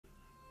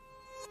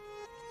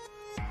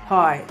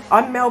Hi,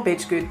 I'm Mel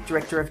Bedggood,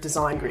 Director of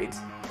Design Grid.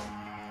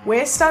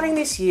 We're starting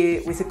this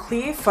year with a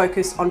clear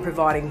focus on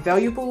providing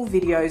valuable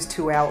videos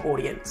to our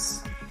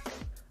audience.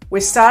 We're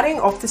starting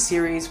off the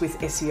series with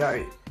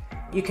SEO.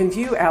 You can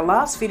view our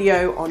last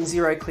video on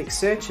zero-click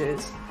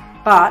searches,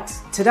 but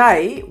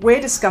today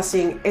we're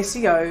discussing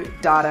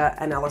SEO data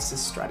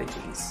analysis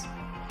strategies.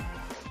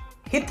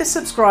 Hit the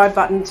subscribe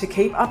button to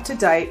keep up to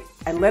date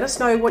and let us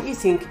know what you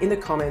think in the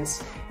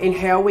comments in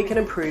how we can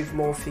improve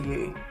more for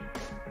you.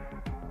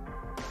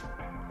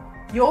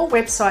 Your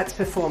website's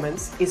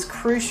performance is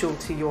crucial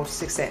to your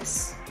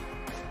success.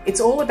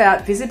 It's all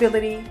about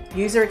visibility,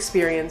 user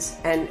experience,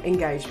 and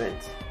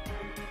engagement.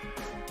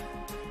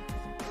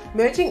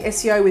 Merging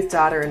SEO with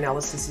data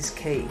analysis is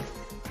key.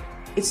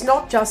 It's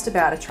not just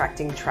about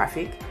attracting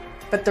traffic,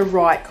 but the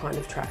right kind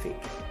of traffic.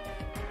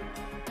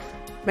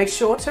 Make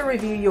sure to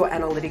review your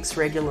analytics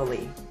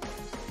regularly.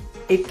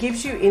 It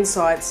gives you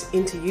insights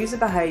into user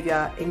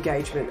behaviour,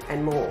 engagement,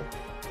 and more.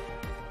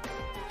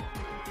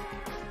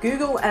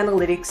 Google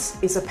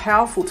Analytics is a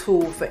powerful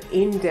tool for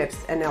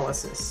in-depth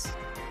analysis.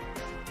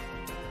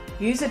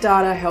 User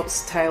data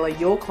helps tailor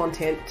your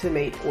content to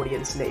meet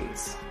audience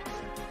needs.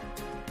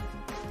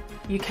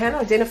 You can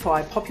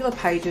identify popular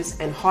pages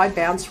and high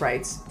bounce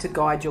rates to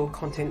guide your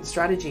content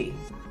strategy.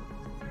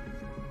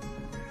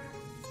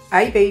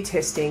 A/B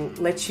testing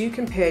lets you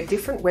compare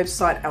different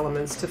website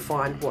elements to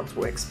find what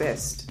works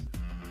best.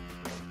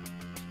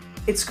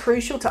 It's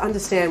crucial to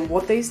understand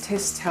what these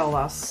tests tell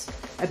us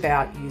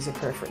about user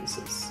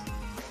preferences.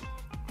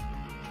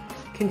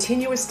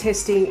 Continuous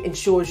testing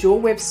ensures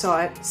your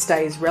website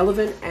stays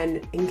relevant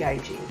and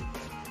engaging.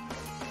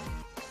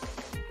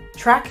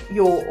 Track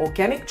your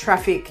organic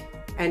traffic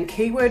and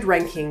keyword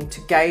ranking to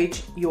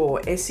gauge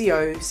your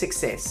SEO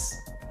success.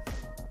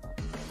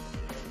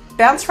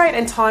 Bounce rate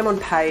and time on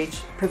page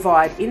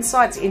provide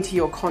insights into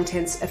your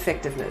content's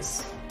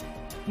effectiveness.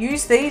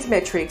 Use these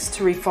metrics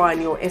to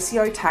refine your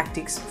SEO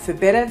tactics for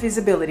better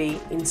visibility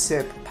in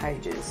SERP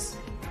pages.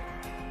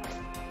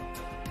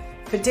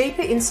 For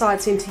deeper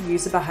insights into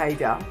user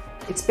behaviour,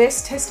 it's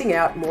best testing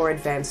out more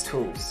advanced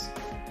tools.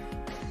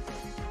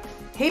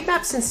 Heat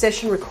maps and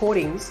session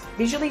recordings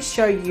visually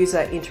show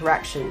user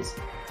interactions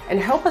and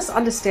help us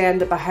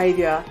understand the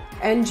behaviour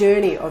and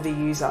journey of the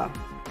user.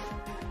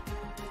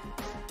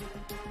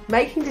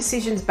 Making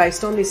decisions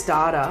based on this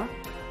data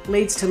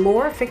leads to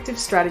more effective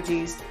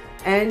strategies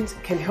and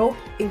can help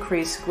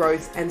increase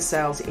growth and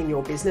sales in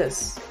your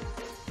business.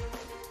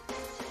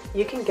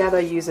 You can gather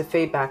user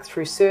feedback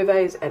through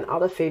surveys and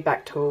other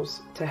feedback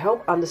tools to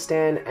help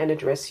understand and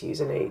address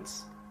user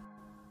needs.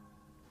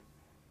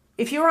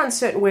 If you're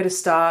uncertain where to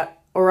start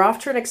or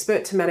after an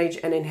expert to manage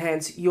and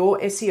enhance your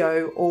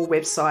SEO or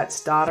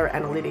website's data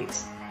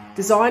analytics,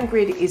 Design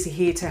Grid is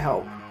here to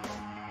help.